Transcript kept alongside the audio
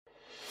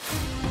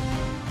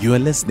You are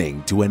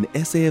listening to an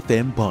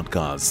SAFM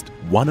podcast,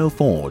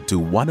 104 to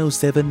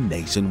 107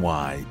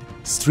 nationwide.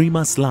 Stream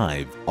us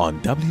live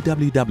on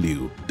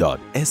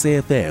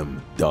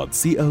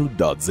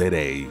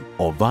www.safm.co.za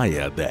or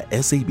via the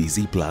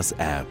SABC Plus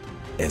app.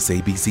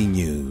 SABC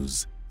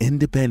News,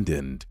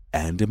 independent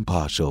and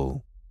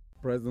impartial.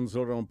 President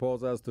Cyril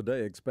Ramaphosa is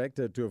today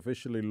expected to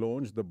officially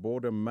launch the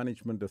Border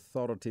Management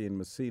Authority in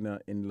Musina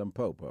in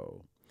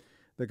Limpopo.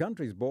 The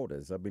country's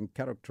borders have been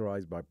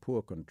characterized by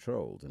poor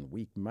controls and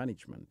weak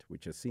management,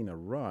 which has seen a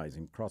rise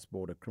in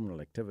cross-border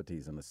criminal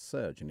activities and a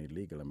surge in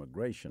illegal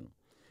immigration.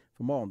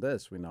 For more on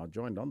this, we're now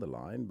joined on the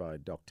line by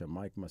Dr.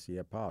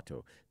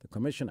 Masiapato, the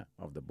Commissioner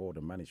of the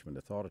Border Management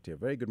Authority. A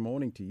very good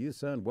morning to you,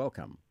 sir, and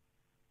welcome.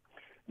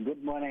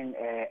 Good morning,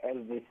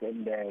 Elvis,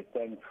 and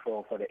thanks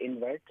for the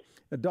invite.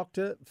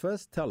 Doctor,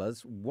 first tell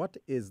us, what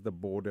is the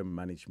Border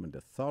Management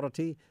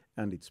Authority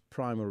and its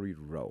primary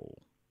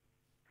role?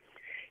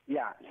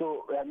 Yeah,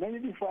 so maybe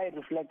before I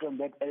reflect on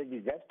that,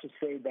 Elvis, just to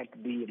say that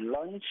the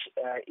launch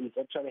is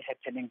actually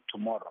happening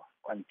tomorrow,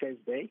 on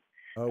Thursday.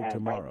 Oh,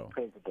 tomorrow.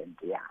 By the President,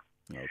 yeah.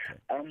 Okay.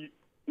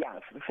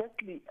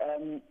 Firstly,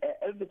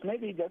 Elvis,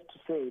 maybe just to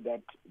say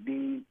that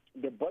the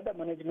Border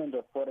Management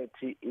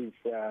Authority is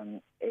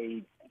a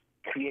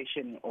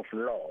creation of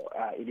law.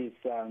 It is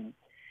an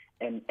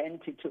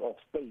entity of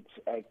state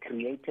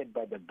created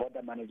by the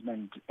Border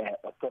Management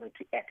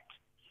Authority Act.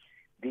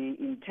 The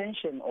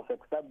intention of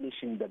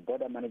establishing the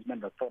Border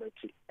Management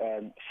Authority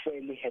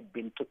fairly had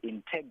been to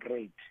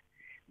integrate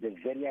the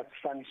various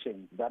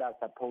functions that are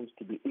supposed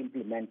to be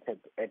implemented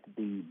at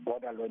the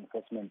border law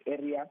enforcement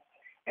area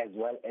as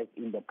well as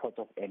in the port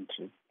of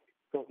entry.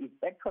 So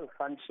its actual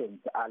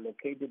functions are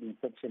located in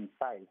Section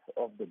 5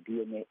 of the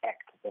BMA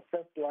Act. The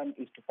first one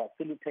is to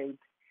facilitate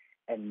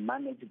and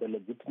manage the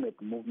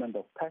legitimate movement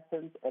of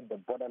persons at the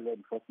border law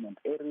enforcement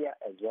area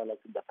as well as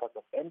in the port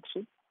of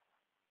entry.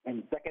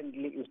 And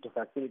secondly is to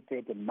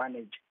facilitate and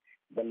manage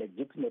the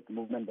legitimate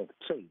movement of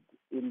trade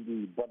in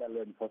the border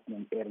law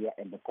enforcement area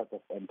and the port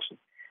of entry.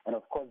 And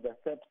of course, the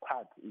third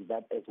part is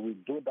that as we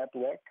do that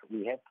work,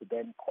 we have to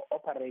then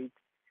cooperate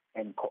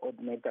and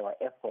coordinate our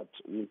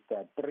efforts with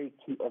three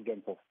key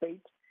organs of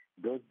state,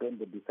 those being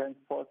the Defense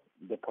Force,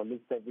 the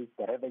Police Service,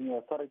 the Revenue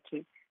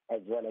Authority,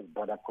 as well as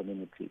border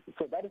communities.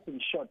 So that is in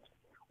short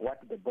what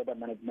the Border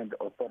Management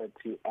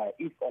Authority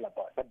is all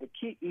about. But the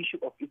key issue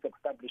of its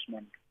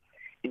establishment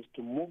is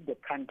to move the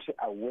country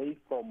away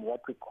from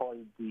what we call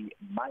the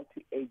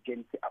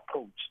multi-agency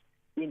approach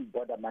in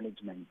border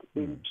management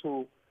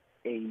into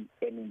an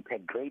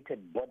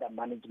integrated border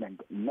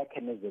management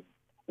mechanism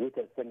with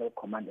a single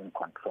command and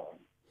control.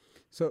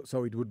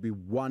 So it would be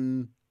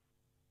one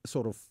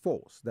sort of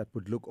force that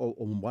would look, or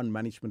one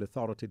management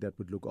authority that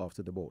would look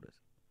after the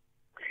borders?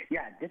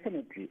 Yeah,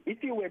 definitely.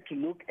 If you were to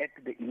look at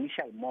the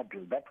initial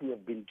model that we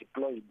have been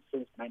deploying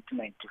since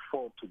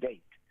 1994 to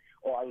date,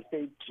 or I would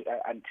say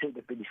until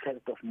the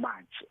 21st of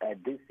March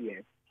this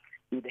year,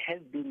 it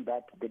has been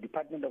that the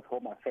Department of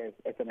Home Affairs,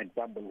 as an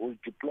example, will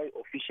deploy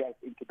officials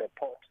into the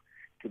port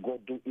to go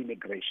do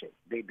immigration.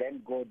 They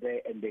then go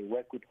there and they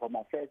work with Home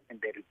Affairs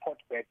and they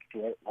report back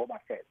to Home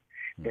Affairs.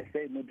 The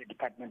same with the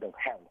Department of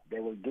Health.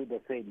 They will do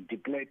the same,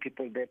 deploy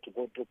people there to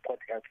go do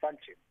port health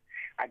functions.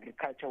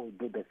 Agriculture will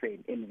do the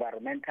same.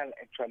 Environmental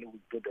actually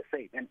will do the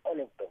same, and all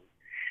of those.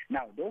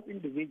 Now, those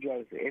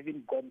individuals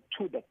having gone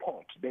to the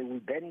port, they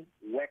will then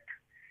work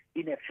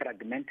in a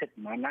fragmented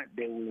manner,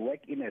 they will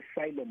work in a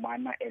silo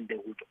manner, and they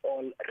would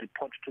all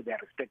report to their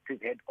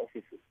respective head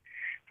offices.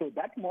 So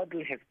that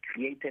model has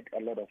created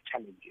a lot of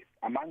challenges.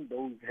 Among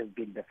those has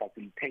been the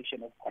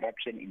facilitation of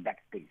corruption in that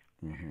space.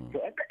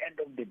 So at the end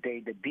of the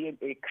day, the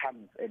BMA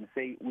comes and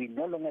say, we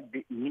no longer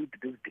need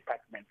this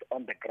department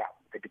on the ground.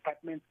 The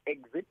departments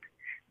exit,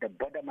 the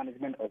Border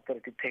Management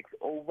Authority takes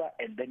over,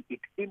 and then it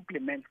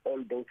implements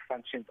all those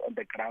functions on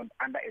the ground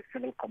under a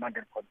single command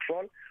and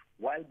control,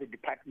 while the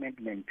department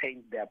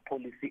maintains their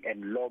policy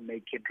and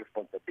law-making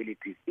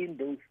responsibilities in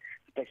those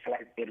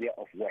specialized area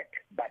of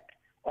work. But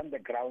on the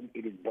ground,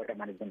 it is Border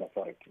Management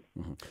Authority.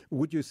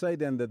 Would you say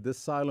then that this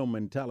silo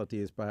mentality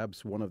is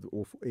perhaps one of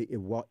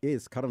what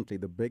is currently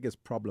the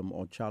biggest problem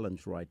or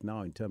challenge right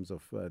now in terms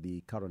of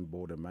the current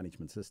border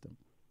management system?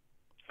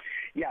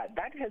 Yeah,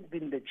 that has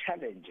been the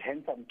challenge.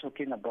 Hence, I'm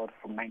talking about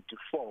from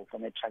 94,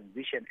 from a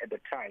transition at the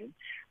time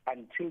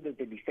until the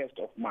 31st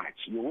of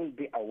March. You will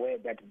be aware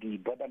that the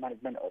Border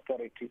Management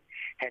Authority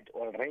had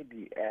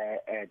already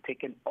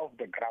taken off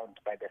the ground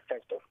by the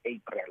 1st of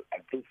April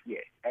this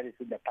year. That is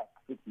in the past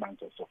 6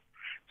 months or so.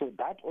 So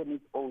that on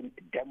its own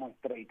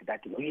demonstrates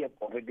that we have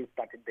already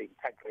started the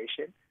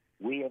integration.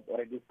 We have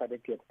already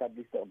started to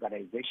establish the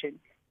organization,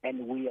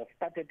 and we have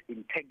started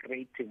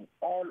integrating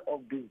all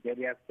of these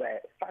various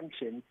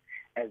functions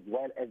as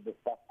well as the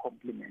staff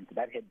complement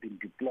that had been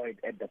deployed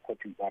at the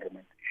port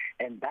environment.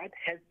 And that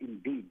has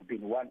indeed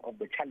been one of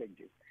the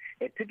challenges.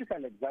 A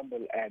typical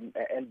example,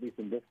 Elvis,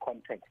 in this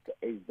context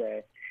is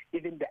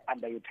even the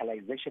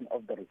underutilization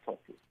of the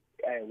resources,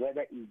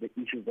 whether it's the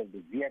issues of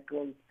the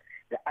vehicles,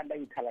 the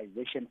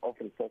underutilization of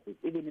resources,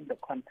 even in the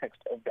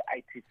context of the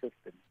IT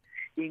system,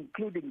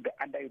 including the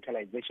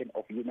underutilization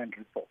of human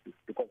resources.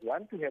 Because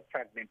once you have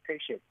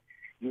fragmentation,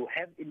 you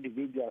have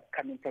individuals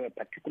coming from a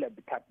particular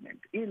department.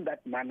 In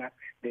that manner,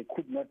 they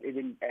could not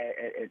even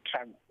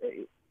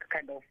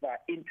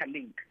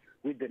interlink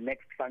with the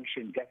next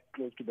function just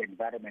close to the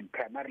environment,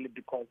 primarily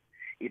because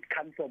it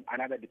comes from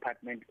another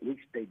department which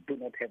they do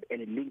not have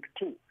any link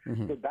to.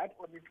 So that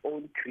on its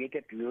own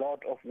created a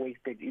lot of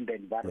wastage in the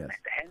environment.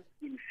 Hence,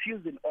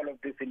 infusing all of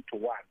this into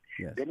one,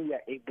 then we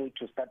are able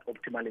to start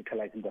optimally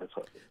utilizing the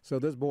resources. So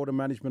this Border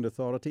Management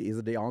Authority, is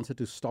it the answer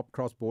to stop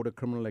cross-border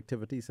criminal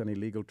activities and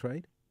illegal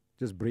trade?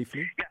 Just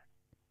briefly.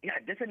 Yeah,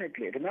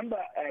 definitely. Remember,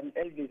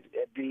 Elvis,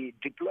 the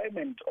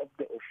deployment of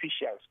the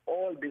officials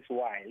all this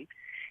while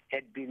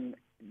had been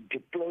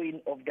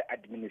deploying of the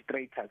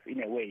administrators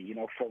in a way,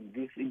 from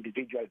these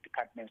individual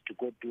departments to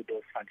go do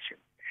those functions.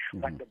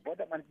 But the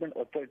Border Management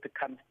Authority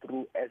comes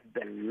through as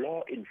the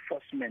law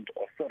enforcement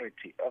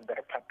authority of the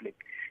Republic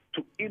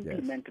to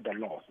implement the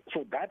laws.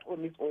 So that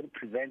on its own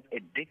presents a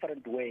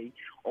different way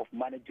of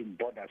managing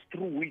borders,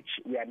 through which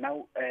we are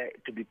now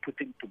to be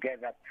putting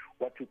together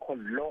what we call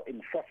law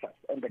enforcers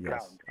on the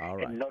ground,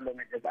 and no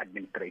longer just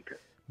administrators.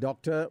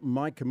 Dr.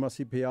 Mike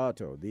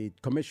Masiapato, the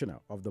Commissioner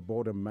of the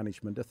Border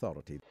Management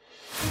Authority.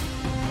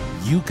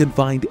 You can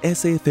find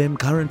SAFM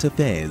Current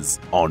Affairs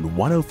on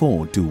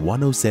 104 to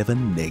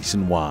 107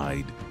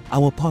 nationwide.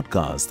 Our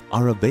podcasts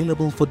are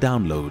available for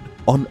download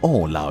on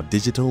all our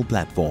digital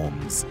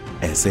platforms.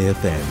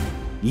 SAFM,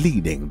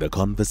 leading the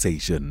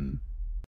conversation.